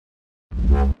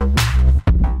Welcome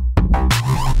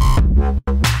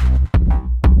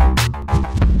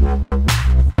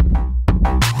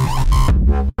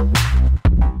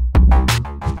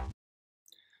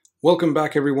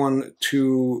back everyone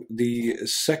to the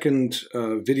second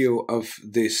video of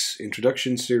this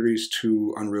introduction series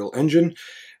to Unreal Engine.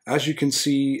 As you can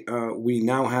see, we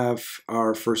now have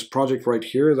our first project right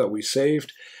here that we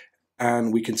saved,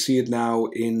 and we can see it now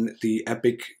in the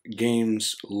Epic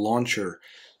Games launcher.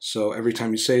 So every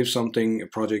time you save something, a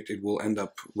project, it will end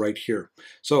up right here.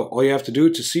 So all you have to do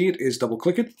to see it is double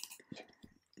click it,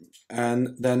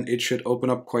 and then it should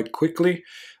open up quite quickly.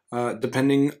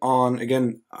 Depending on,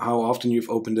 again, how often you've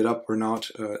opened it up or not,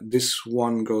 this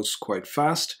one goes quite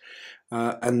fast.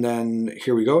 And then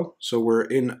here we go. So we're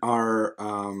in our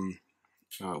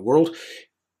world.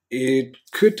 It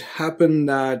could happen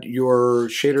that your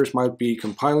shaders might be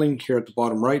compiling here at the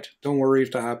bottom right. Don't worry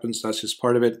if that happens, that's just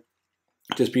part of it.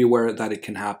 Just be aware that it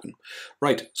can happen.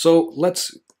 Right, so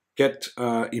let's get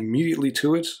immediately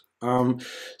to it.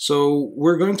 So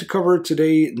we're going to cover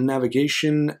today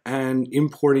navigation and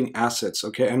importing assets,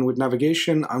 okay? And with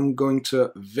navigation, I'm going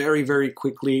to very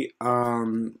quickly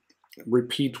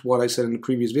repeat what I said in the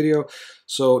previous video.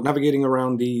 So navigating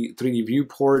around the 3D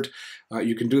viewport,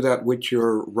 you can do that with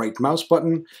your right mouse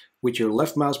button. With your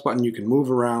left mouse button, you can move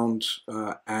around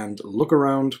and look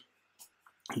around.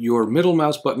 Your middle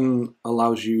mouse button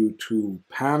allows you to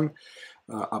pan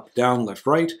up, down, left,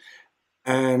 right.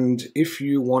 And if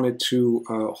you wanted to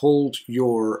hold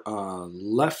your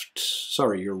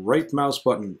your right mouse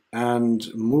button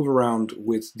and move around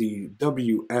with the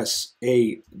W, S,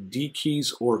 A, D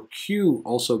keys, or Q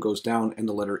also goes down and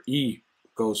the letter E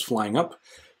goes flying up.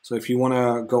 So if you want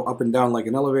to go up and down like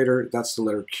an elevator, that's the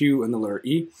letter Q and the letter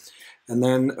E. And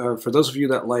then for those of you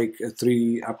that like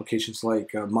 3D applications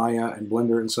like Maya and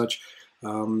Blender and such,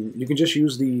 you can just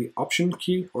use the Option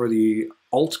key or the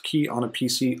Alt key on a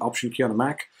PC, Option key on a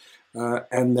Mac,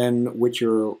 and then with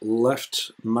your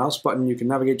left mouse button you can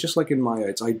navigate just like in Maya.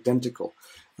 It's identical.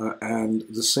 And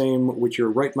the same with your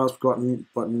right mouse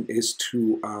button is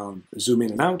to zoom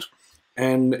in and out,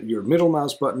 and your middle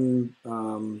mouse button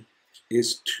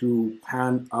is to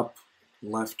pan up,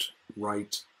 left,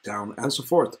 right, down, and so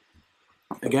forth.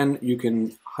 Again, you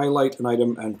can highlight an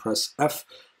item and press F.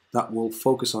 That will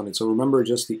focus on it. So remember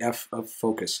just the F of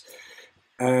focus.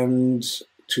 And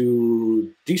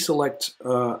to deselect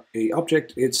a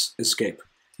object, it's escape.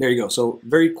 There you go. So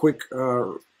very quick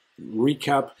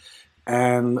recap,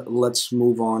 and let's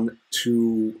move on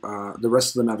to the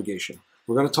rest of the navigation.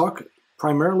 We're going to talk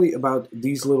primarily about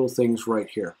these little things right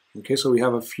here. Okay, so we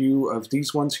have a few of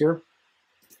these ones here.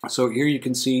 So here you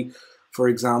can see, for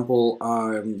example,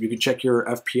 you can check your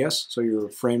FPS, so your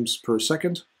frames per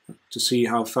second, to see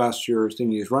how fast your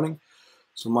thingy is running.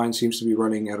 So mine seems to be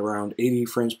running at around 80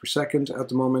 frames per second at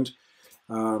the moment.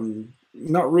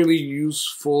 Not really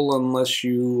useful unless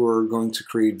you are going to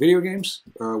create video games,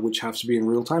 which have to be in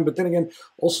real time. But then again,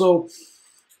 also,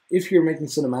 if you're making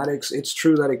cinematics, it's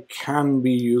true that it can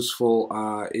be useful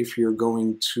if you're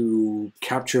going to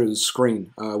capture the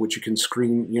screen, which you can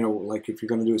screen, you know, like if you're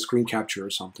going to do a screen capture or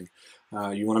something.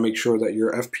 You want to make sure that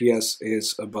your FPS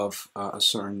is above a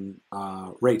certain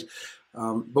rate.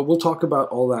 But we'll talk about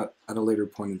all that at a later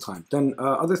point in time. Then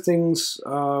other things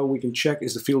we can check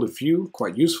is the field of view,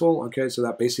 quite useful. Okay, so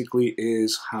that basically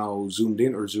is how zoomed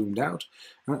in or zoomed out.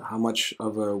 How much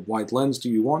of a wide lens do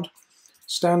you want?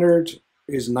 Standard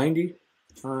is 90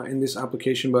 in this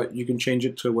application, but you can change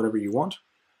it to whatever you want.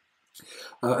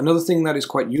 Another thing that is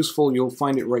quite useful, you'll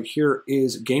find it right here,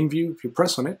 is game view. If you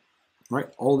press on it, right,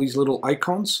 all these little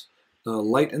icons, the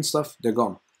light and stuff, they're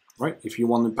gone, right? If you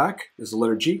want them back, there's the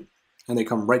letter G, and they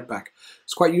come right back.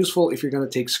 It's quite useful if you're going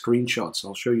to take screenshots.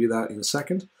 I'll show you that in a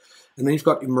second. And then you've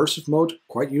got immersive mode,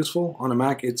 quite useful. On a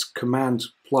Mac, it's Command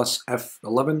plus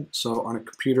F11. So on a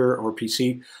computer or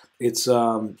PC, it's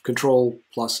Control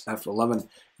plus F11.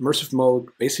 Immersive mode,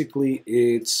 basically,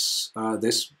 it's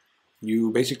this.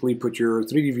 You basically put your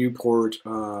 3D viewport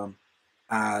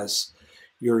as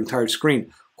your entire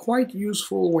screen. Quite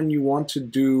useful when you want to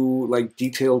do like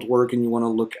detailed work and you want to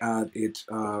look at it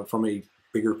from a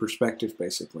bigger perspective,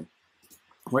 basically.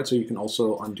 Right, so you can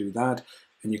also undo that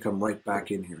and you come right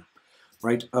back in here.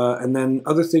 Right, and then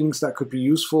other things that could be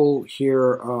useful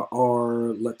here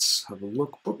are, let's have a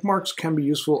look. Bookmarks can be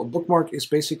useful. A bookmark is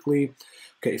basically,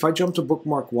 okay, if I jump to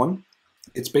bookmark 1,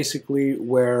 it's basically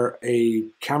where a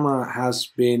camera has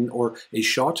been, or a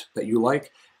shot that you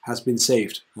like, has been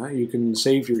saved. You can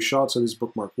save your shot, so this is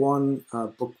bookmark 1,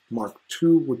 bookmark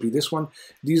 2 would be this one.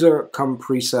 These are come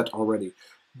preset already.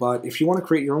 But if you want to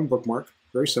create your own bookmark,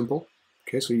 very simple.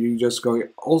 Okay, so you just go,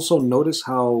 also notice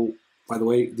how By the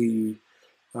way, the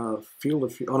field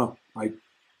of view, oh no, I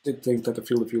did think that the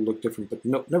field of view looked different, but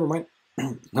no, never mind.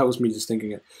 That was me just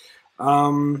thinking it.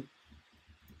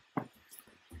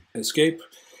 Escape.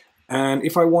 And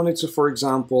if I wanted to, for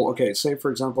example, okay, say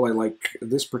for example, I like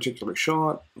this particular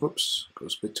shot. Whoops,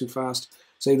 goes a bit too fast.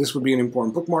 Say this would be an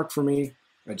important bookmark for me.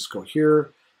 I just go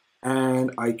here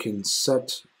and I can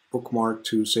set bookmark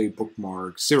to say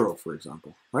bookmark 0, for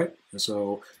example, right? And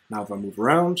so now if I move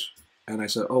around and I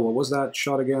said, oh, what was that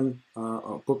shot again?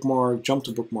 Bookmark, jump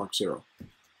to bookmark 0.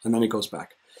 And then it goes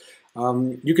back.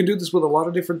 You can do this with a lot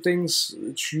of different things.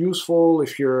 It's useful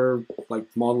if you're like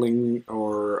modeling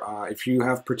or if you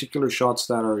have particular shots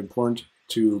that are important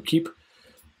to keep.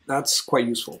 That's quite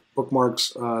useful.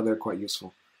 Bookmarks, they're quite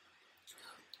useful.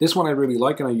 This one I really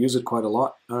like and I use it quite a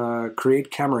lot.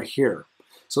 Create camera here.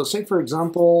 So say for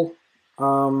example,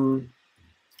 well,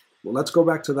 let's go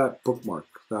back to that bookmark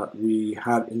that we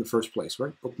had in the first place,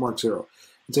 right? Bookmark 0.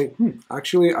 And say,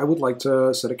 actually I would like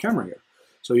to set a camera here.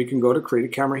 So you can go to create a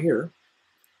camera here,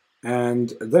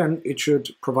 and then it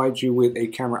should provide you with a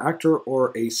camera actor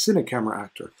or a cine camera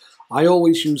actor. I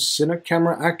always use cine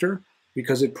camera actor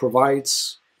because it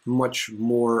provides much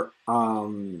more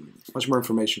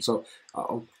information. So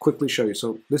I'll quickly show you.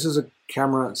 So this is a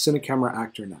cine camera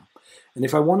actor now. And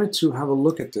if I wanted to have a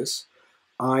look at this,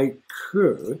 I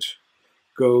could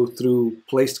go through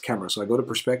placed camera. So I go to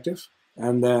perspective,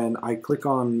 and then I click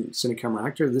on cine camera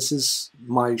actor. This is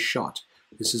my shot.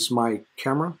 This is my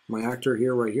camera, my actor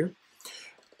here, right here.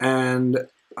 And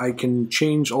I can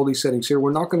change all these settings here.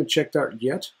 We're not going to check that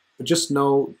yet, but just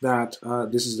know that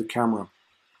this is the camera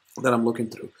that I'm looking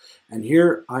through. And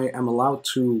here I am allowed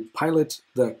to pilot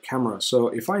the camera. So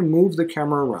if I move the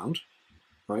camera around,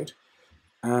 right,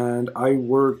 and I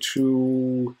were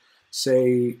to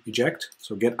say eject,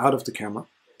 so get out of the camera,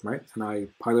 right, and I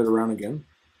pilot around again.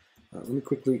 Let me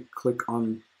quickly click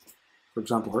on, for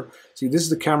example, her. See, this is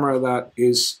the camera that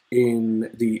is in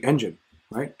the engine,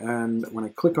 right? And when I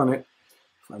click on it,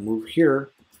 if I move here,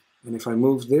 and if I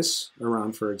move this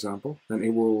around, for example, then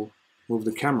it will move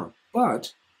the camera.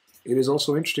 But it is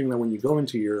also interesting that when you go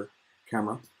into your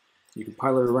camera, you can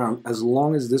pilot it around as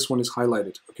long as this one is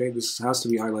highlighted, okay? This has to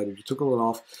be highlighted. You took a little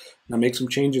off. Now make some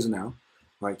changes now,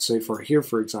 right? Say for here,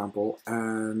 for example,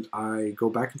 and I go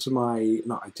back into my,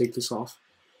 no, I take this off.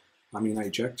 I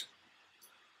eject.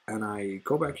 And I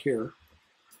go back here,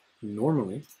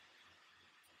 normally,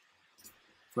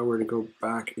 if I were to go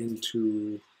back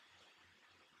into,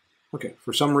 okay,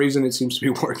 for some reason it seems to be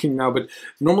working now, but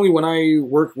normally when I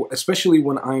work, especially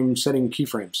when I'm setting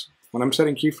keyframes,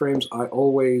 I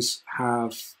always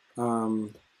have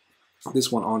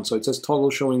this one on. So it says toggle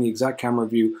showing the exact camera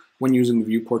view when using the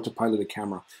viewport to pilot a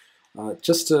camera.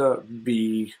 Just to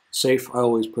be safe, I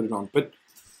always put it on. But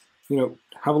you know,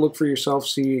 have a look for yourself,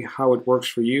 see how it works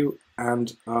for you,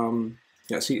 and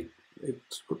yeah, see,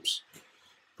 oops,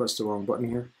 pressed the wrong button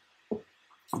here.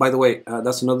 By the way,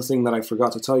 that's another thing that I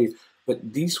forgot to tell you,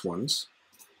 but these ones,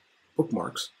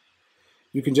 bookmarks,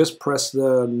 you can just press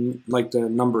the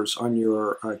numbers on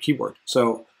your keyboard.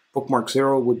 So bookmark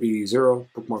 0 would be 0,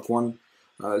 bookmark 1.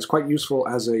 It's quite useful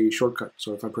as a shortcut.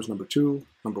 So if I press number 2,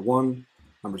 number 1,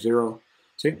 number 0,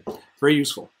 see, very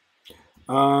useful.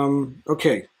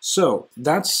 Okay, so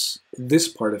that's this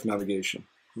part of navigation.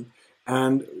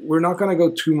 And we're not going to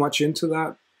go too much into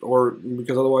that, or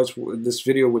because otherwise this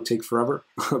video would take forever.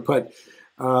 But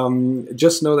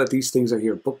just know that these things are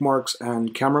here. Bookmarks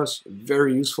and cameras,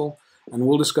 very useful. And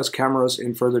we'll discuss cameras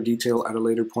in further detail at a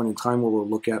later point in time where we'll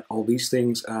look at all these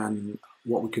things and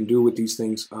what we can do with these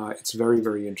things. It's very,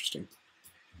 very interesting.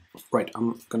 Right,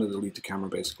 I'm going to delete the camera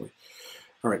basically.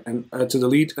 All right, and to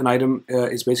delete an item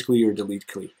is basically your delete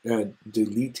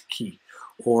key.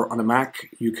 Or on a Mac,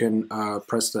 you can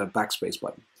press the backspace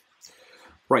button.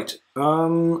 Right,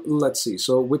 let's see.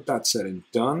 So with that said and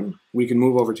done, we can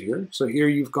move over to here. So here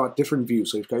you've got different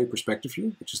views. So you've got your perspective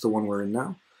view, which is the one we're in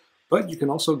now. But you can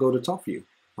also go to top view,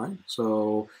 right?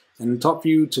 So in top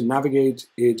view, to navigate,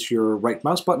 it's your right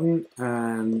mouse button,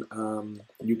 and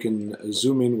you can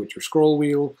zoom in with your scroll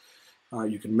wheel.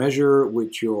 You can measure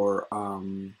with your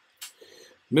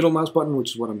middle mouse button,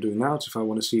 which is what I'm doing now. So if I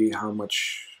want to see how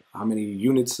many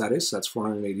units that is, that's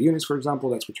 480 units, for example.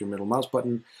 That's with your middle mouse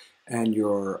button. And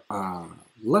your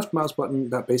left mouse button,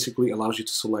 that basically allows you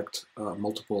to select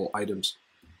multiple items,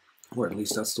 or at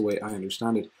least that's the way I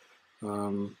understand it.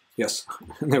 Yes,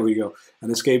 there we go.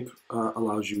 And escape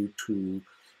allows you to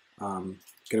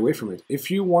get away from it.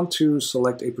 If you want to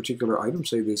select a particular item,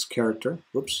 say this character,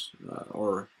 whoops,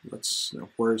 or let's,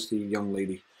 where's the young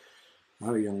lady? I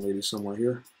have a young lady somewhere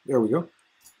here. There we go.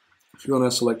 If you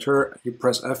want to select her, you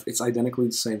press F, it's identically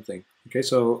the same thing. Okay,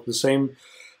 so the same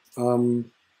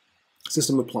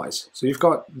system applies. So you've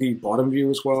got the bottom view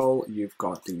as well, you've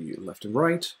got the left and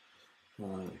right.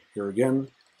 Here again,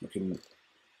 you can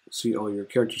see all your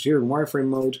characters here in wireframe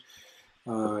mode.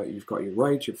 You've got your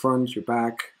right, your front, your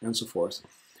back, and so forth.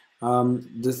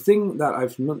 The thing that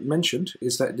I've mentioned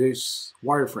is that this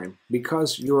wireframe,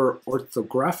 because your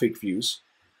orthographic views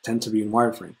tend to be in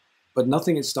wireframe, but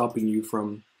nothing is stopping you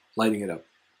from lighting it up,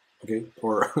 okay,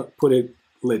 or put it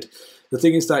lit. The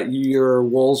thing is that your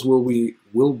walls will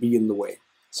be in the way,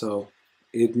 so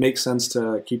it makes sense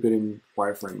to keep it in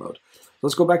wireframe mode.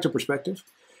 Let's go back to perspective.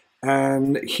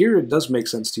 And here it does make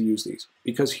sense to use these,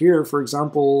 because here, for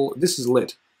example, this is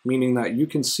lit, meaning that you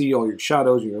can see all your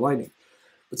shadows and your lighting.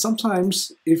 But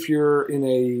sometimes if you're in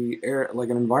like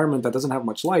an environment that doesn't have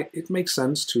much light, it makes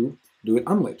sense to do it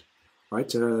unlit, right?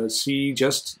 To see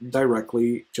just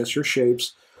directly, just your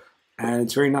shapes, and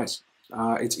it's very nice.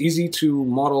 It's easy to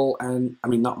model, and I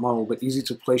mean not model, but easy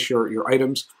to place your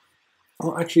items.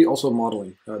 Well, actually also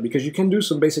modeling, because you can do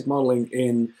some basic modeling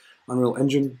in Unreal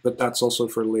Engine, but that's also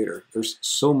for later. There's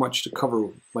so much to cover.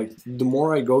 Like, the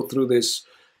more I go through this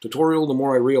tutorial, the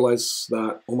more I realize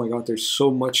that, oh my god, there's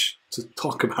so much to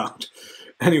talk about.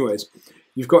 Anyways,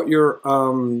 you've got your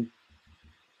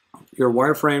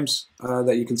wireframes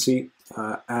that you can see,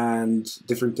 and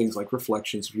different things like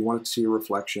reflections. If you wanted to see your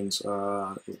reflections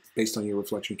based on your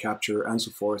reflection capture and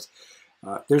so forth,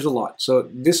 there's a lot. So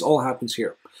this all happens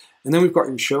here. And then we've got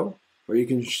your show, where you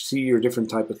can see your different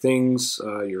type of things,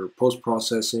 your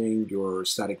post-processing, your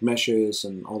static meshes,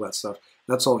 and all that stuff.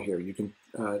 That's all here. You can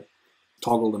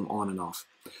toggle them on and off.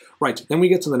 Right, then we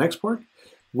get to the next part,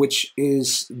 which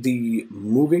is the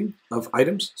moving of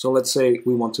items. So let's say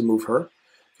we want to move her.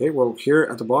 Okay, well, here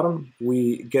at the bottom,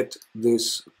 we get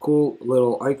this cool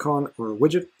little icon or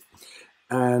widget.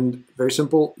 And very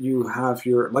simple, you have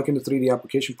your, like in the 3D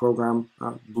application program,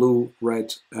 blue,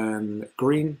 red, and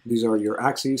green. These are your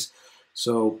axes.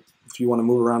 So if you want to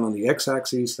move around on the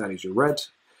x-axis, that is your red.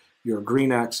 Your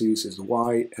green axis is the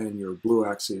y, and your blue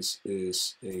axis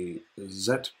is a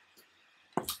z.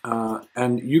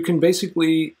 And you can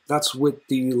basically, that's with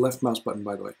the left mouse button,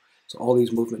 by the way. So all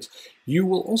these movements. You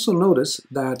will also notice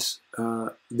that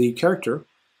the character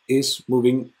is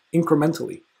moving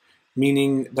incrementally,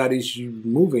 meaning that is you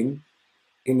moving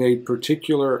in a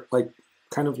particular, like,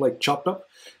 kind of like chopped up.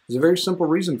 There's a very simple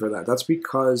reason for that. That's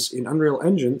because in Unreal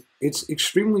Engine, it's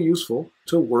extremely useful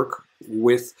to work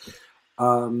with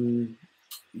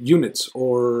units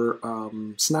or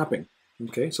snapping.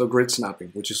 Okay, so grid snapping,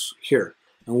 which is here.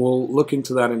 And we'll look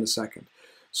into that in a second.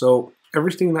 So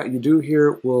everything that you do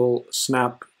here will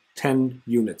snap 10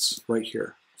 units right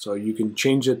here. So you can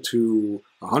change it to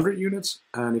 100 units,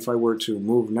 and if I were to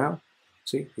move now,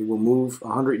 see, it will move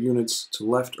 100 units to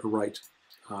left or right,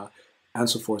 and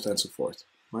so forth,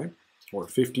 right? Or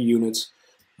 50 units,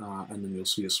 and then you'll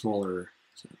see a smaller,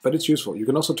 but it's useful. You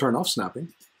can also turn off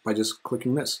snapping by just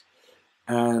clicking this,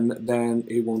 and then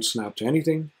it won't snap to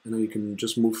anything, and then you can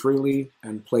just move freely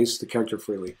and place the character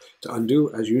freely. To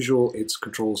undo, as usual, it's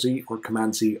Control-Z or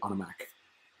Command-Z on a Mac.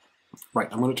 Right,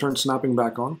 I'm going to turn snapping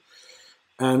back on.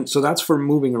 And so that's for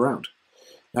moving around.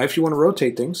 Now, if you want to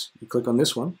rotate things, you click on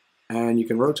this one, and you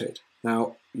can rotate.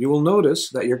 Now, you will notice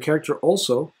that your character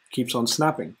also keeps on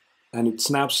snapping, and it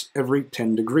snaps every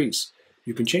 10 degrees.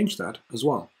 You can change that as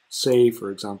well. Say,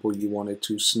 for example, you wanted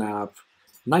to snap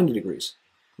 90 degrees,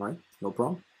 right? No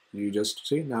problem. You just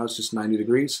see, now it's just 90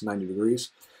 degrees, 90 degrees,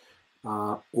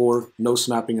 or no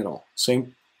snapping at all.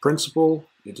 Same principle,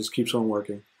 it just keeps on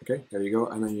working. Okay, there you go,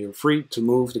 and then you're free to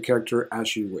move the character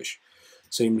as you wish.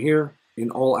 Same here, in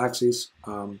all axes,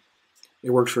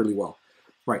 it works really well.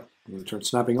 Right, I'm going to turn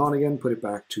snapping on again, put it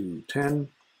back to 10.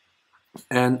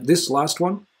 And this last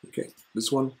one, okay,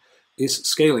 this one is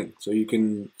scaling. So you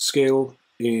can scale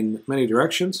in many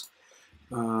directions.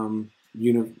 You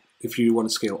know, if you want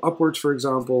to scale upwards, for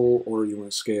example, or you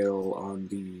want to scale on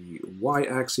the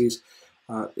y-axis,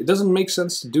 it doesn't make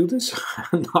sense to do this,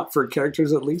 not for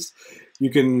characters at least. You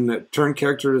can turn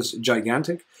characters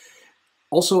gigantic.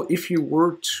 Also, if you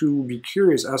were to be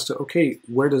curious as to, okay,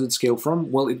 where does it scale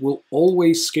from? Well, it will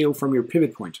always scale from your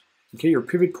pivot point. Okay, your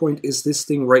pivot point is this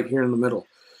thing right here in the middle.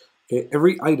 Okay,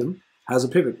 every item has a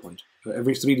pivot point,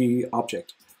 every 3D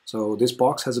object. So this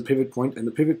box has a pivot point, and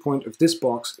the pivot point of this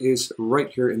box is right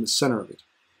here in the center of it.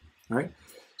 All right,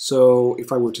 so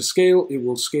if I were to scale, it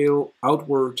will scale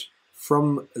outward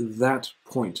from that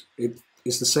point. It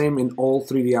is the same in all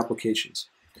 3D applications.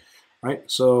 Right,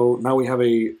 so now we have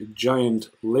a giant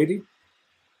lady,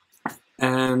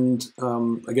 and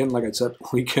again, like I said,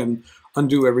 we can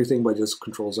undo everything by just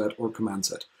Control-Z or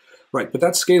Command-Z. Right, but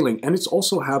that's scaling, and it's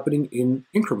also happening in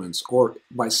increments or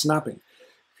by snapping.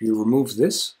 If you remove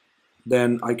this,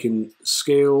 then I can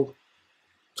scale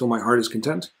till my heart is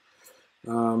content.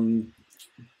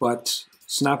 But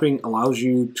snapping allows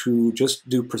you to just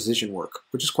do precision work,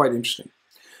 which is quite interesting.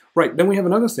 Right, then we have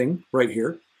another thing right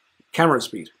here, camera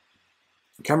speed.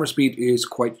 Camera speed is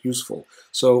quite useful.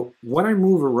 So when I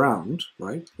move around,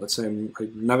 right, let's say I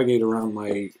navigate around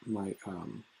my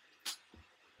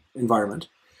environment,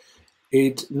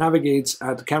 it navigates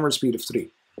at the camera speed of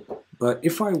 3. But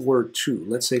if I were to,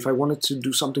 let's say if I wanted to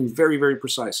do something very, very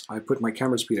precise, I put my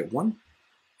camera speed at 1,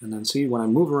 and then see when I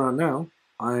move around now,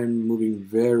 I'm moving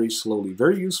very slowly.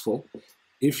 Very useful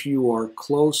if you are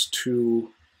close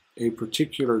to a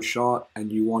particular shot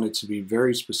and you want it to be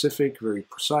very specific, very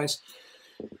precise.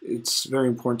 It's very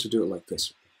important to do it like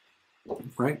this,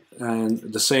 right? And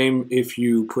the same if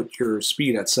you put your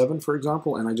speed at 7, for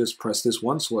example, and I just press this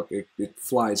once, look, it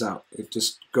flies out. It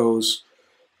just goes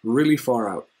really far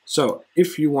out. So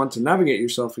if you want to navigate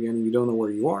yourself again and you don't know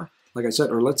where you are, like I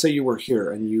said, or let's say you were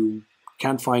here and you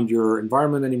can't find your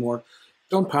environment anymore,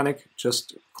 don't panic,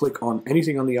 just click on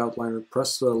anything on the outliner,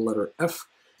 press the letter F,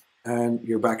 and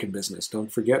you're back in business.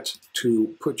 Don't forget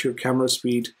to put your camera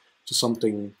speed to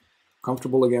something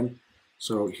comfortable again.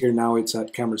 So here now it's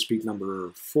at camera speed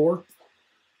number 4.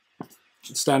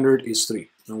 Standard is 3,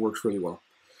 and it works really well.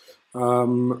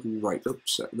 Right,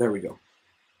 oops, there we go.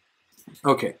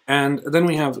 Okay, and then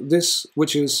we have this,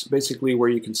 which is basically where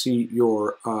you can see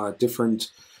your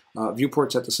different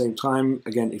viewports at the same time.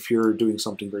 Again, if you're doing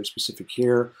something very specific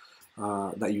here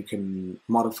that you can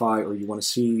modify, or you want to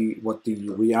see what the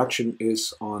reaction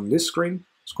is on this screen,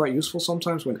 it's quite useful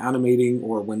sometimes when animating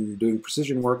or when doing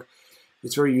precision work.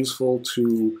 It's very useful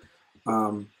to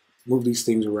move these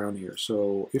things around here.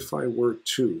 So if I were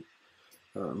to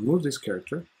move this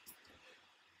character,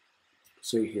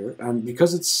 say here, and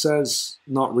because it says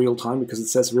not real time, because it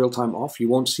says real time off, you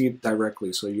won't see it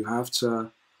directly. So you have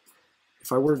to,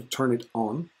 if I were to turn it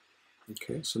on,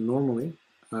 okay, so normally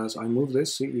as I move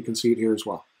this, see, you can see it here as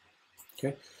well.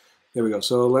 Okay, there we go.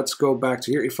 So let's go back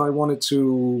to here. If I wanted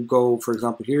to go, for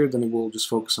example, here, then it will just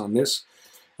focus on this.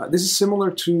 This is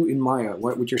similar to in Maya,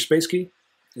 with your space key.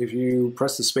 If you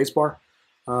press the space bar,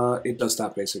 it does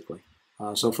that basically.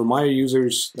 So for Maya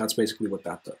users, that's basically what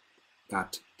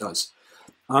that does.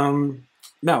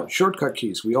 Now, shortcut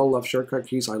keys. We all love shortcut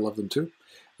keys. I love them too.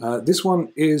 This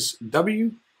one is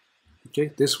W.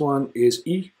 Okay, this one is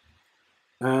E,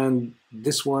 and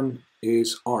this one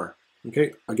is R.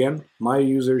 Okay, again, Maya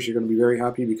users, you're going to be very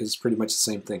happy because it's pretty much the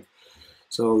same thing.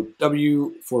 So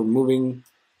W for moving,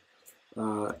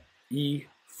 E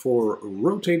for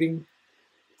rotating,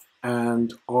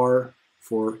 and R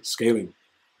for scaling.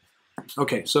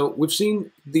 Okay, so we've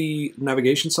seen the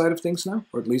navigation side of things now,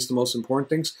 or at least the most important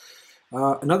things.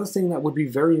 Another thing that would be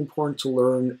very important to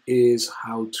learn is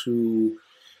how to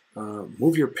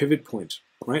move your pivot point,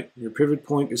 right? Your pivot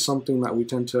point is something that we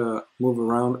tend to move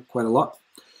around quite a lot.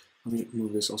 Let me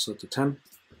move this also to 10.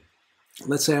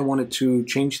 Let's say I wanted to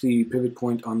change the pivot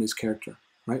point on this character,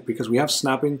 right? Because we have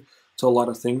snapping to a lot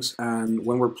of things, and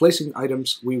when we're placing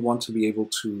items, we want to be able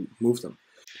to move them.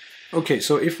 Okay,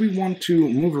 so if we want to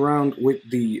move around with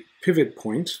the pivot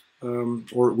point,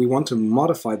 or we want to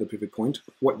modify the pivot point,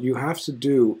 what you have to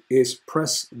do is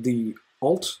press the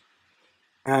Alt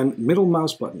and middle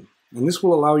mouse button, and this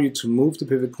will allow you to move the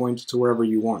pivot point to wherever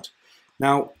you want.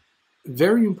 Now,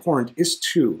 very important is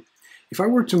to, if I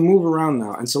were to move around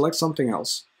now and select something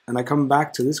else, and I come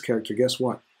back to this character, guess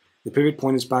what? The pivot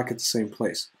point is back at the same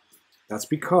place. That's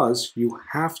because you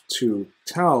have to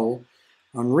tell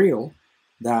Unreal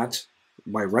that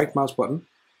by right mouse button,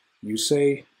 you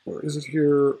say, where is it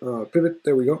here? Pivot,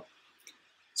 there we go.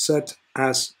 Set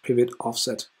as pivot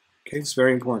offset. Okay, it's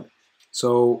very important.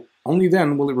 So only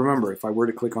then will it remember. If I were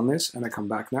to click on this and I come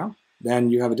back now,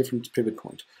 then you have a different pivot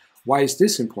point. Why is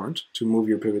this important to move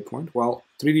your pivot point? Well,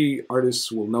 3D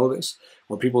artists will know this,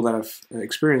 or people that have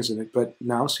experience in it, but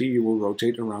now see, you will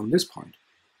rotate around this point.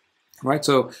 Right,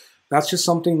 so that's just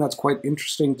something that's quite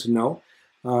interesting to know.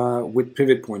 With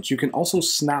pivot points. You can also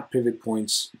snap pivot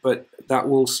points, but that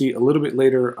we'll see a little bit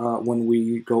later when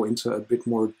we go into a bit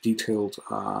more detailed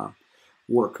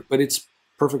work. But it's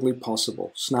perfectly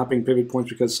possible, snapping pivot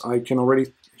points, because I can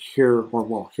already hear, or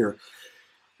well, here,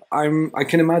 I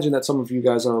can imagine that some of you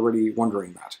guys are already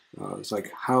wondering that. It's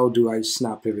like, how do I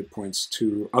snap pivot points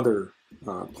to other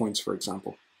points, for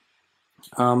example?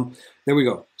 There we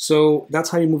go. So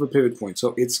that's how you move a pivot point.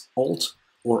 So it's Alt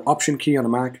or Option key on a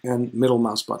Mac and middle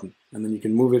mouse button, and then you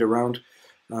can move it around.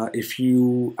 If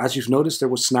you, as you've noticed, there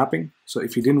was snapping. So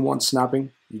if you didn't want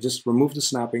snapping, you just remove the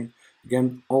snapping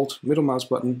Again, Alt, middle mouse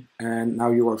button, and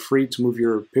now you are free to move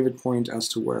your pivot point as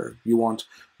to where you want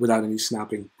without any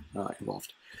snapping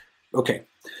involved. Okay,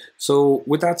 so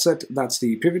with that said, that's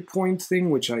the pivot point thing,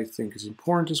 which I think is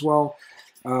important as well.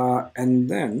 And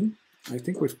then I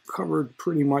think we've covered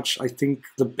pretty much, I think,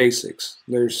 the basics.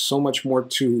 There's so much more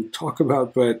to talk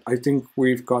about, but I think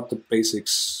we've got the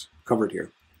basics covered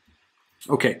here.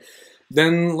 Okay,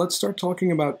 then let's start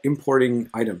talking about importing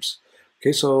items.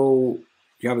 Okay, so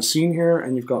you have a scene here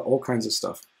and you've got all kinds of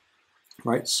stuff,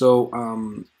 right? So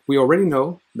we already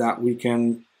know that we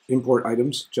can import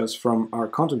items just from our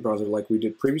content browser like we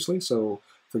did previously. So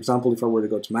for example, if I were to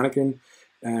go to mannequin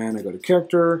and I go to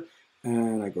character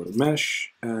and I go to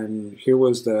mesh, and here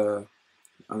was the,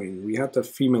 I mean, we had the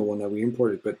female one that we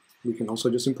imported, but we can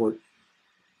also just import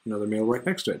another male right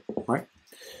next to it, right?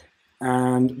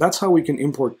 And that's how we can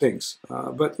import things.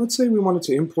 But let's say we wanted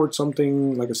to import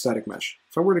something like a static mesh.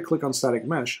 If I were to click on static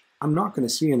mesh, I'm not going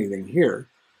to see anything here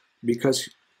because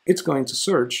it's going to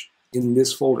search in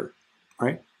this folder,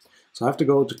 right? So I have to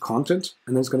go to content,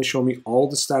 and then it's going to show me all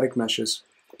the static meshes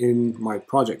in my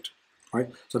project, right?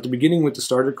 So at the beginning with the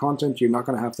starter content, you're not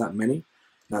going to have that many.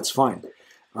 That's fine.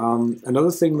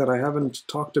 Another thing that I haven't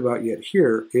talked about yet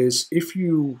here is if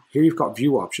you, here you've got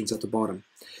view options at the bottom.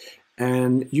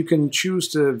 And you can choose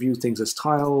to view things as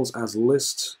tiles, as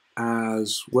lists,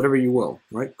 as whatever you will,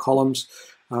 right? Columns.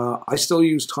 I still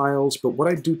use tiles, but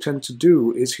what I do tend to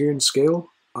do is here in scale,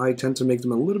 I tend to make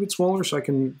them a little bit smaller so I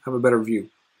can have a better view.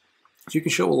 So you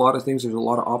can show a lot of things. There's a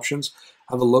lot of options.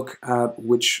 Have a look at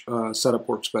which setup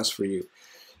works best for you.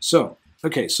 So,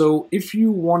 okay, so if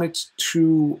you wanted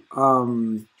to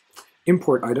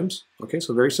import items, okay,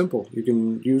 so very simple. You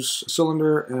can use a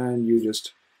cylinder and you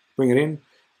just bring it in.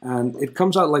 And it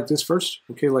comes out like this first,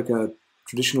 okay, like a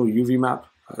traditional UV map.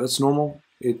 That's normal.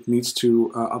 It needs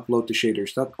to upload the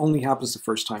shaders. That only happens the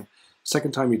first time.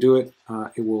 Second time you do it,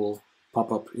 it will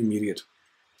pop up immediate.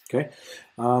 Okay.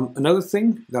 Another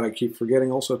thing that I keep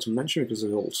forgetting also to mention, because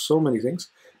there's so many things,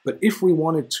 but if we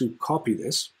wanted to copy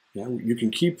this, yeah, you can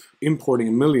keep importing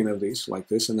a million of these like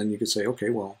this, and then you could say,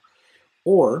 okay, well,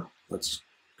 or let's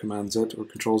Command Z or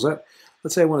Control Z.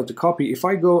 Let's say I wanted to copy. If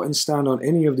I go and stand on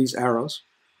any of these arrows,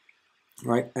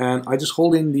 right, and I just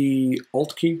hold in the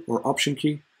Alt key or Option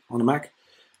key on a Mac,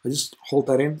 I just hold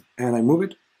that in and I move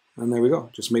it, and there we go.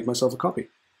 Just made myself a copy,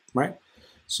 right?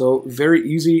 So very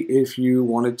easy if you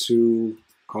wanted to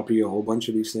copy a whole bunch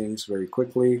of these things very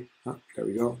quickly. There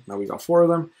we go. Now we got 4 of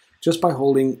them just by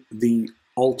holding the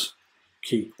Alt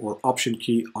key or Option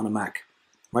key on a Mac,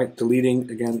 right?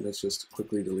 Deleting, again, that's just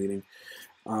quickly deleting,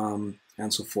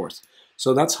 and so forth.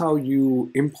 So that's how you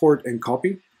import and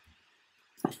copy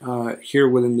here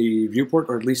within the viewport,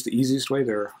 or at least the easiest way.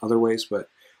 There are other ways, but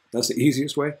that's the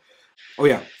easiest way. Oh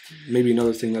yeah, maybe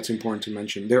another thing that's important to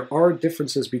mention. There are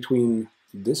differences between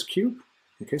this cube.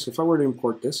 Okay, so if I were to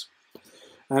import this,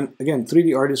 and again,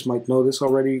 3D artists might know this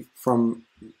already from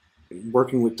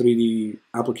working with 3D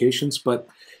applications, but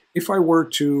if I were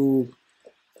to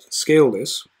scale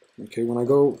this, okay, when I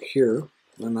go here,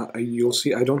 and you'll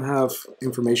see I don't have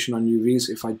information on UVs.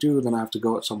 If I do, then I have to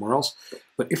go somewhere else.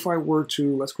 But if I were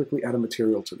to, let's quickly add a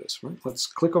material to this, right? Let's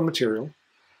click on material.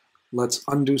 Let's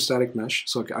undo static mesh,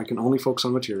 so I can only focus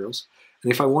on materials.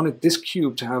 And if I wanted this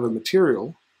cube to have a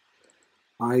material,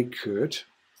 I could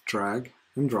drag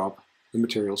and drop the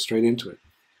material straight into it.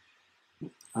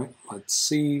 All right, let's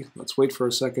see, let's wait for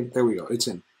a second. There we go, it's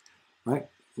in, right?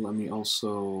 Let me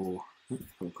also have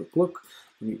a quick look.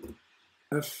 Let me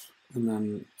F, and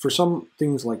then for some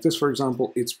things like this, for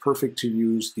example, it's perfect to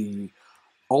use the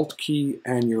Alt key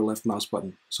and your left mouse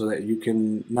button so that you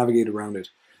can navigate around it.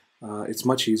 It's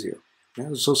much easier.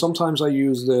 Yeah? So sometimes I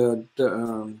use the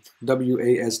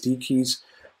WASD keys,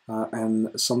 and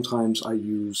sometimes I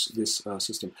use this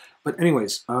system. But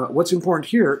anyways, what's important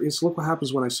here is look what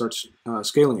happens when I start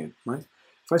scaling it, right?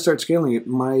 If I start scaling it,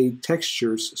 my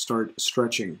textures start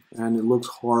stretching and it looks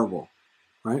horrible,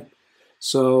 right?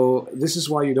 So this is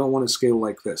why you don't want to scale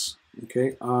like this,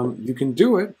 okay? You can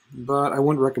do it, but I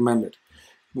wouldn't recommend it.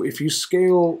 If you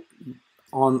scale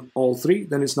on all 3,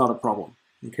 then it's not a problem,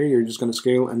 okay? You're just going to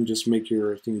scale and just make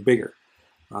your thing bigger.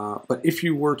 But if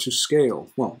you were to scale,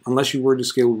 well, unless you were to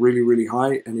scale really, really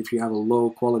high, and if you have a low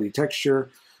quality texture,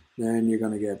 then you're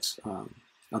going to get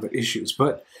other issues.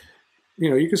 But, you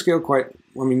know, you can scale quite,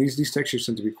 I mean, these textures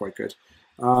tend to be quite good.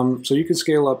 So you can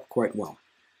scale up quite well.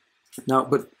 Now,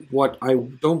 but what I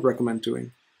don't recommend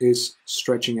doing is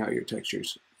stretching out your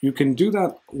textures. You can do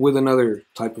that with another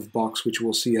type of box, which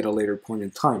we'll see at a later point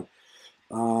in time.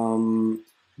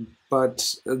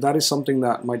 but that is something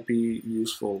that might be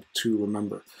useful to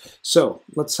remember. So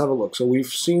let's have a look. So we've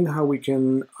seen how we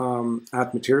can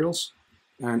add materials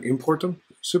and import them.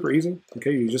 Super easy.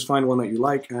 Okay, you just find one that you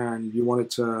like and you want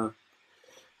it to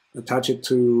attach it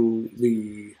to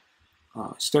the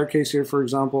staircase here, for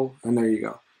example, and there you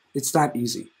go. It's that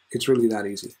easy. It's really that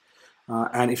easy.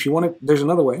 And if you want to, there's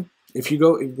another way. If you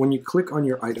go, when you click on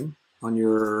your item, on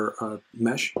your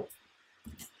mesh,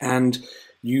 and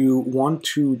you want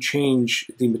to change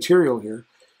the material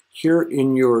here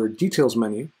in your details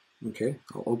menu, okay,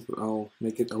 I'll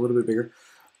make it a little bit bigger.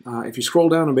 If you scroll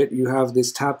down a bit, you have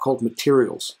this tab called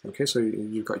materials. Okay, so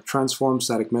you've got transform,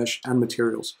 static mesh, and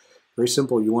materials. Very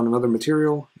simple. You want another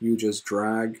material, you just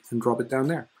drag and drop it down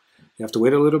there. You have to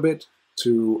wait a little bit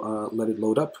to let it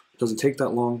load up. It doesn't take that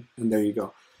long, and there you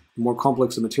go. The more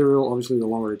complex the material, obviously, the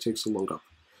longer it takes to load up.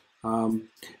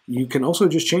 You can also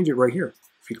just change it right here.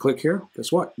 If you click here,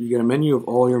 guess what? You get a menu of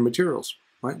all your materials,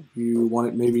 right? You want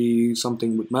it maybe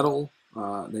something with metal,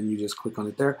 then you just click on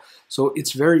it there. So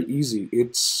it's very easy.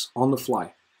 It's on the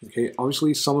fly. Okay,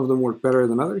 obviously some of them work better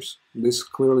than others. This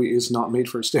clearly is not made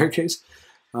for a staircase,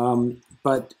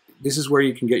 but this is where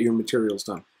you can get your materials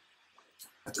done.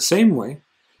 At the same way,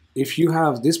 if you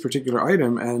have this particular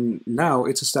item and now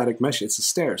it's a static mesh, it's the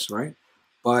stairs, right?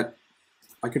 But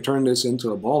I could turn this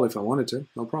into a ball if I wanted to,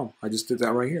 no problem. I just did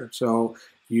that right here. So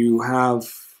you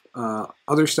have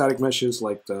other static meshes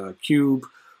like the cube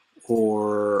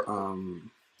or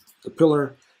the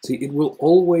pillar. See, it will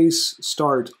always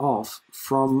start off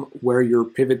from where your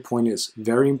pivot point is.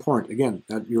 Very important. Again,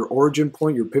 that your origin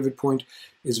point, your pivot point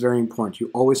is very important.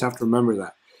 You always have to remember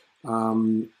that.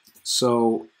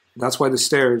 So that's why the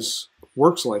stairs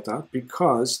works like that,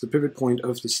 because the pivot point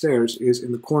of the stairs is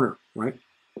in the corner, right?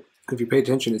 If you pay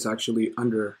attention, it's actually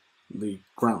under the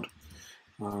ground.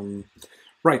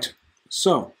 Right,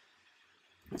 so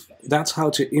that's how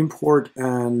to import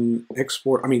and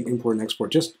export, import and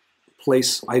export, just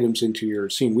place items into your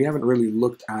scene. We haven't really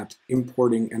looked at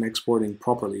importing and exporting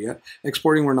properly yet.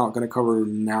 Exporting we're not going to cover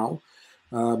now,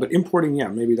 but importing, yeah,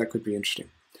 maybe that could be interesting.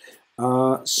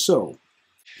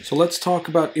 So let's talk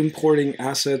about importing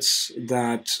assets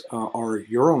that are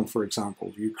your own, for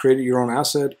example. You created your own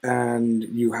asset and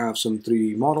you have some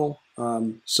 3D model.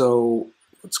 So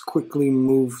let's quickly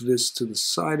move this to the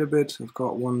side a bit. I've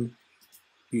got one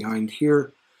behind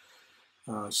here.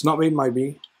 It's not made by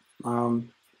me.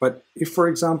 But if, for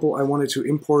example, I wanted to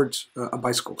import a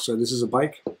bicycle, so this is a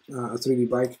bike, a 3D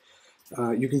bike,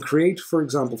 you can create, for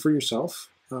example, for yourself,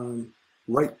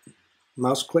 right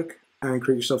mouse click and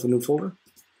create yourself a new folder.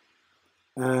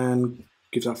 And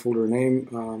give that folder a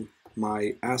name,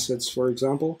 my assets, for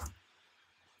example,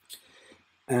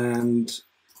 and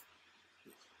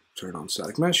turn on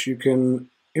static mesh. You can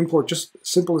import, just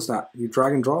simple as that. You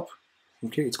drag and drop.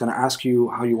 Okay, it's going to ask you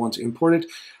how you want to import it.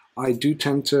 I do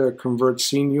tend to convert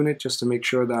scene unit just to make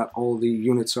sure that all the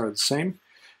units are the same.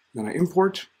 Then I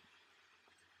import,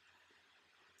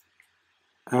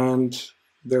 and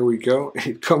there we go.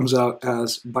 It comes out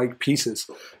as bike pieces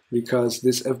because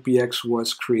this FBX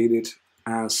was created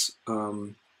as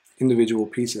individual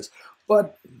pieces.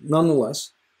 But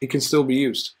nonetheless, it can still be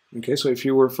used. Okay, so if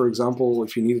you were, for example,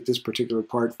 if you needed this particular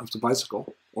part of the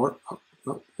bicycle, or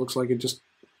no, looks like it just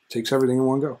takes everything in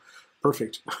one go.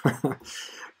 Perfect.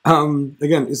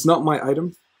 Again, it's not my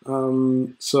item,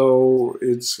 so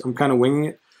I'm kind of winging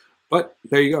it. But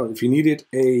there you go. If you needed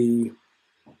a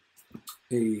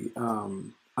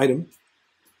item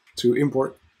to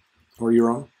import or your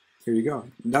own, here you go.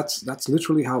 That's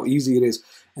literally how easy it is.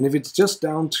 And if it's just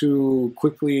down to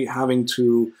quickly having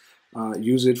to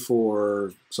use it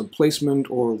for some placement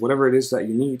or whatever it is that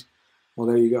you need, well,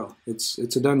 there you go. It's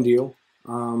a done deal.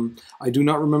 I do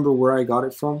not remember where I got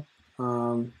it from.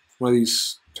 One of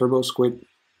these turbo squid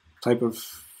type of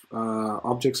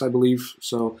objects, I believe.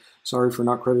 So sorry for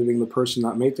not crediting the person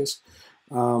that made this.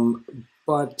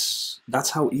 But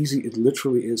that's how easy it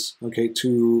literally is, okay,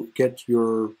 to get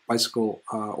your bicycle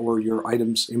or your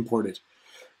items imported.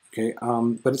 Okay,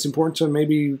 but it's important to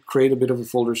maybe create a bit of a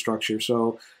folder structure.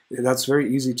 So that's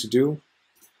very easy to do.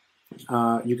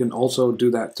 You can also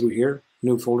do that through here,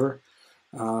 new folder,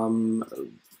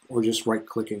 or just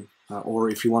right-clicking. Or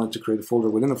if you wanted to create a folder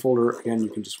within a folder, again, you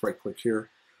can just right-click here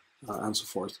and so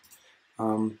forth.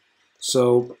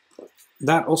 So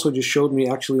that also just showed me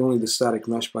actually only the static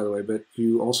mesh, by the way, but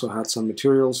you also had some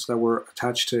materials that were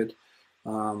attached to it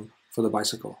for the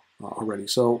bicycle already.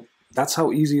 So that's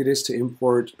how easy it is to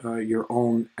import your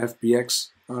own FBX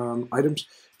items.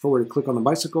 If I were to click on the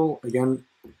bicycle, again,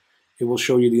 it will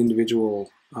show you the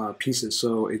individual pieces.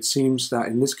 So it seems that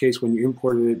in this case, when you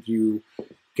imported it, you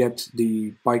get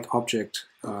the bike object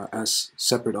as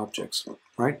separate objects,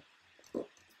 right?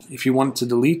 If you want to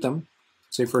delete them,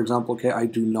 say for example, okay, I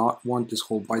do not want this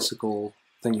whole bicycle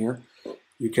thing here,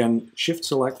 you can shift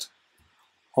select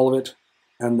all of it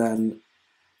and then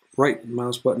right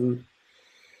mouse button,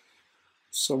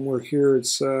 somewhere here it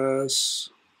says,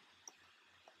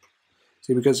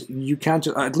 see, because you can't,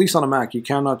 at least on a Mac, you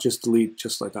cannot just delete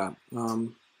just like that.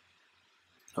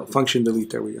 Function delete,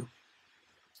 there we go.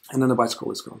 And then the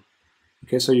bicycle is gone.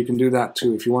 Okay, so you can do that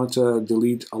too. If you wanted to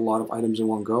delete a lot of items in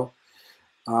one go,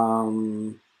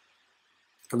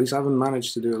 at least I haven't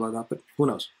managed to do it like that, but who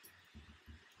knows?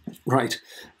 Right.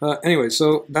 Anyway,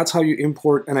 so that's how you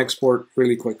import and export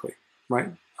really quickly,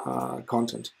 right?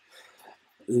 Content.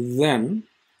 Then,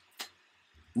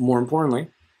 more importantly,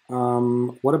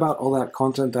 what about all that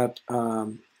content that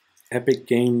Epic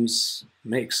Games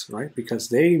makes, right? Because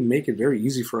they make it very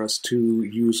easy for us to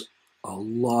use a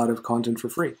lot of content for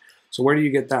free. So where do you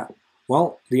get that?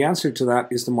 Well, the answer to that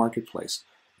is the marketplace,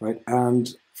 right?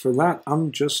 And for that,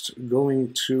 I'm just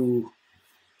going to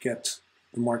get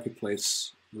the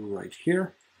marketplace right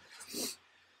here.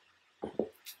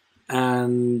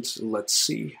 And let's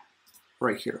see,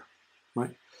 right here,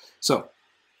 right? So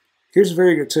here's a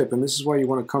very good tip, and this is why you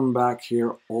want to come back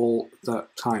here all the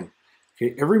time.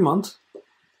 Okay, every month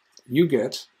you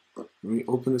get, let me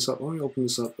open this up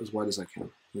as wide as I can.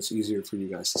 It's easier for you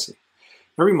guys to see.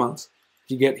 Every month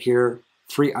you get here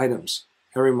free items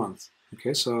every month.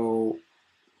 Okay, so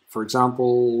for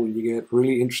example, you get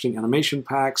really interesting animation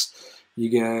packs, you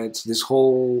get this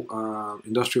whole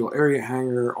industrial area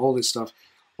hanger, all this stuff.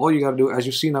 All you got to do, as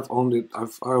you've seen, I've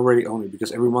already owned it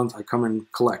because every month I come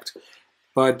and collect.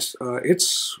 But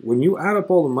it's, when you add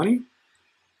up all the money,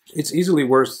 it's easily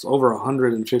worth over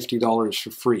 $150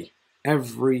 for free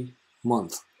every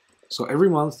month. So every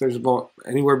month there's about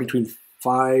anywhere between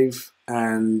 5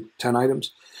 and 10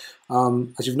 items.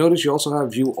 As you've noticed, you also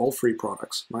have view all free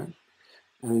products, right?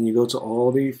 And then you go to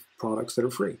all the products that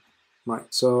are free, right?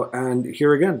 So, and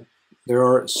here again, there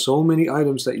are so many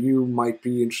items that you might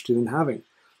be interested in having.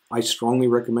 I strongly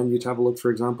recommend you to have a look,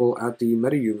 for example, at the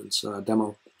MetaHumans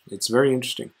demo. It's very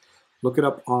interesting. Look it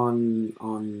up on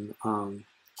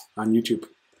YouTube.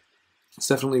 It's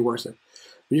definitely worth it.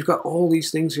 But you've got all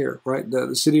these things here, right?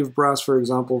 The City of Brass, for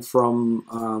example,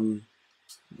 from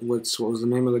what was the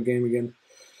name of the game again?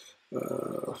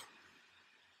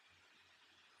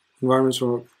 Environments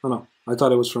from, oh no, I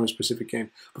thought it was from a specific game.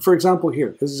 But for example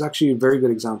here, this is actually a very good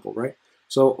example, right?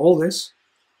 So all this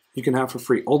you can have for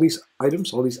free. All these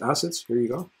items, all these assets, here you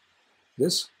go.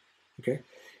 This, okay?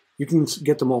 You can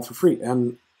get them all for free.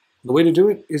 And the way to do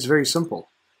it is very simple.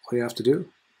 All you have to do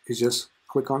is just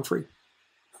click on free.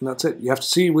 And that's it. You have to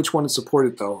see which one is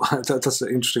supported though. That's the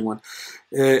interesting one.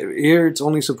 Here it's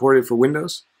only supported for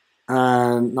Windows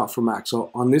and not for Mac. So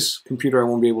on this computer I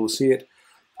won't be able to see it.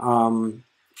 On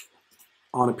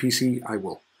a PC I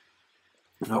will.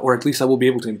 Or at least I will be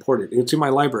able to import it. It's in my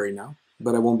library now,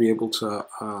 but I won't be able to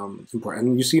import it.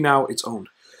 And you see now it's owned.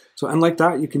 So, and like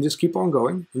that, you can just keep on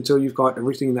going until you've got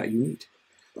everything that you need.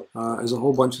 There's a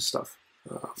whole bunch of stuff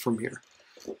from here.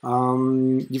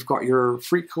 You've got your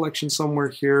free collection somewhere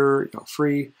here,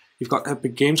 free. You've got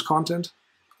Epic Games content.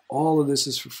 All of this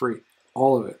is for free.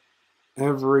 All of it.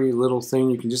 Every little thing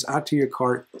you can just add to your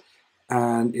cart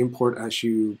and import as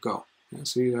you go. Yeah,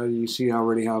 so you see I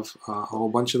already have a whole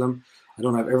bunch of them. I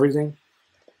don't have everything.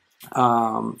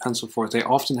 And so forth. They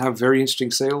often have very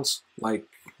interesting sales, like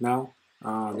now.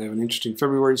 They have an interesting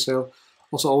February sale.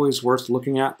 Also always worth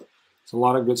looking at. It's a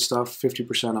lot of good stuff,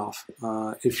 50% off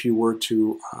if you were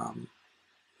to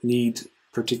need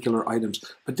particular items.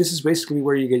 But this is basically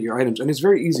where you get your items. And it's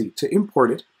very easy to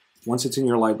import it once it's in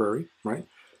your library, right?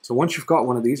 So once you've got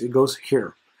one of these, it goes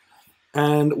here.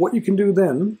 And what you can do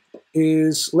then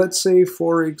is, let's say,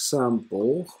 for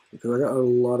example, because I got a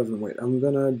lot of them. Wait, I'm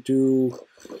going to do,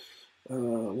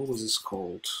 what was this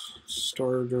called?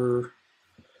 Starter.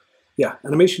 Yeah,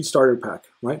 animation starter pack,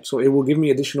 right? So it will give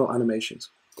me additional animations.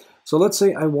 So let's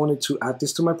say I wanted to add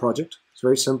this to my project. It's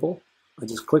very simple. I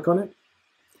just click on it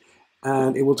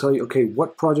and it will tell you, okay,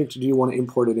 what project do you want to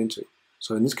import it into?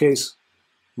 So in this case,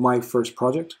 my first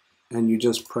project, and you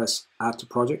just press add to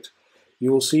project.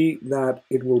 You will see that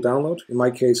it will download. In my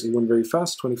case, it went very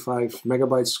fast, 25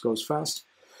 megabytes goes fast.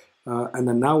 And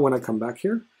then now when I come back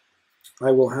here,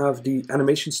 I will have the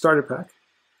animation starter pack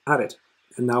added.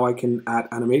 And now I can add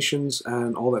animations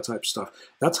and all that type of stuff.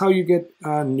 That's how you get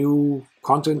new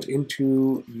content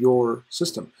into your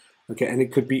system. Okay, and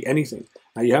it could be anything.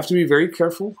 Now you have to be very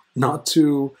careful not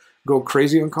to go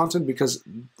crazy on content because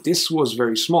this was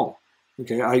very small.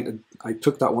 Okay, I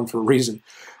took that one for a reason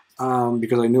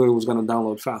because I knew it was going to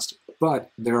download fast.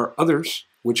 But there are others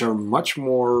which are much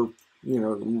more,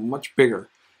 much bigger.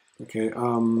 Okay,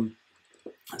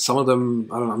 some of them,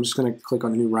 I don't know, I'm just going to click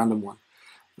on a new random one.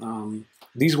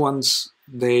 These ones,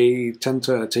 they tend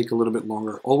to take a little bit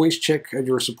longer. Always check at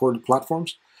your supported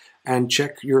platforms and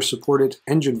check your supported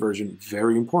engine version.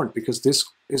 Very important, because this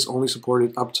is only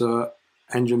supported up to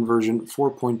engine version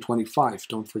 4.25.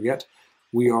 Don't forget,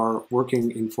 we are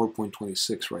working in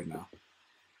 4.26 right now.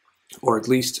 Or at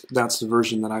least that's the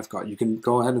version that I've got. You can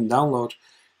go ahead and download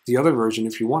the other version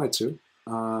if you wanted to.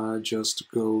 Just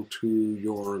go to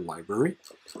your library,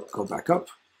 go back up,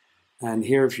 and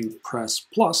here if you press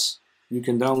plus, you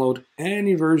can download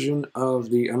any version of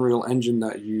the Unreal Engine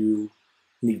that you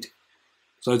need.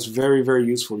 So it's very, very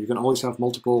useful. You can always have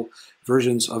multiple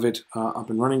versions of it up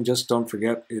and running. Just don't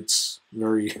forget, it's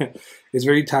very, it's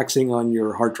very taxing on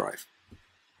your hard drive.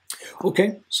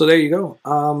 Okay, so there you go.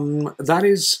 That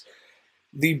is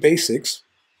the basics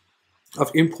of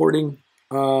importing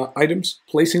items,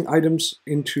 placing items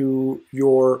into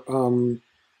your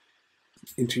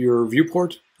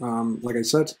viewport. Like I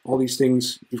said, all these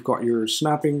things, you've got your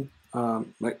snapping,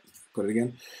 like, put it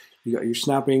again, you got your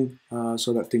snapping,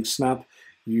 so that things snap.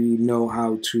 You know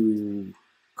how to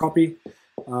copy.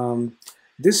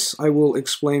 This I will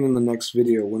explain in the next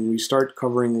video when we start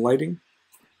covering lighting.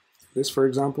 This, for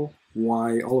example,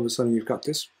 why all of a sudden you've got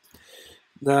this.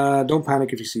 Don't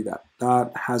panic if you see that.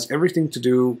 That has everything to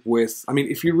do with, I mean,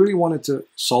 if you really wanted to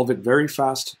solve it very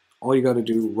fast, all you got to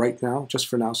do right now, just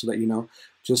for now so that you know,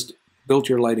 just build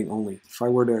your lighting only. If I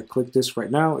were to click this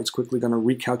right now, it's quickly going to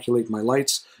recalculate my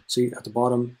lights. See at the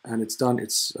bottom, and it's done.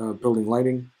 It's building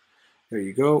lighting. There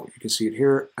you go. You can see it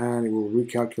here, and it will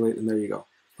recalculate, and there you go.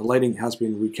 The lighting has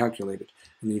been recalculated,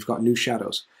 and then you've got new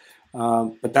shadows.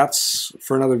 But that's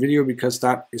for another video, because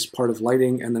that is part of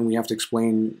lighting, and then we have to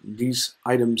explain these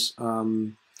items, I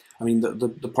mean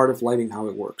the part of lighting, how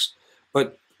it works.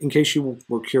 But in case you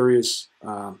were curious,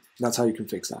 that's how you can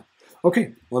fix that.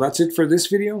 Okay, well that's it for this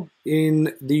video.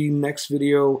 In the next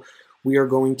video, we are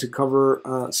going to cover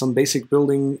some basic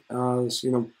building,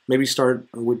 maybe start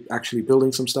with actually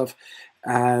building some stuff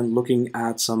and looking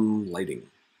at some lighting.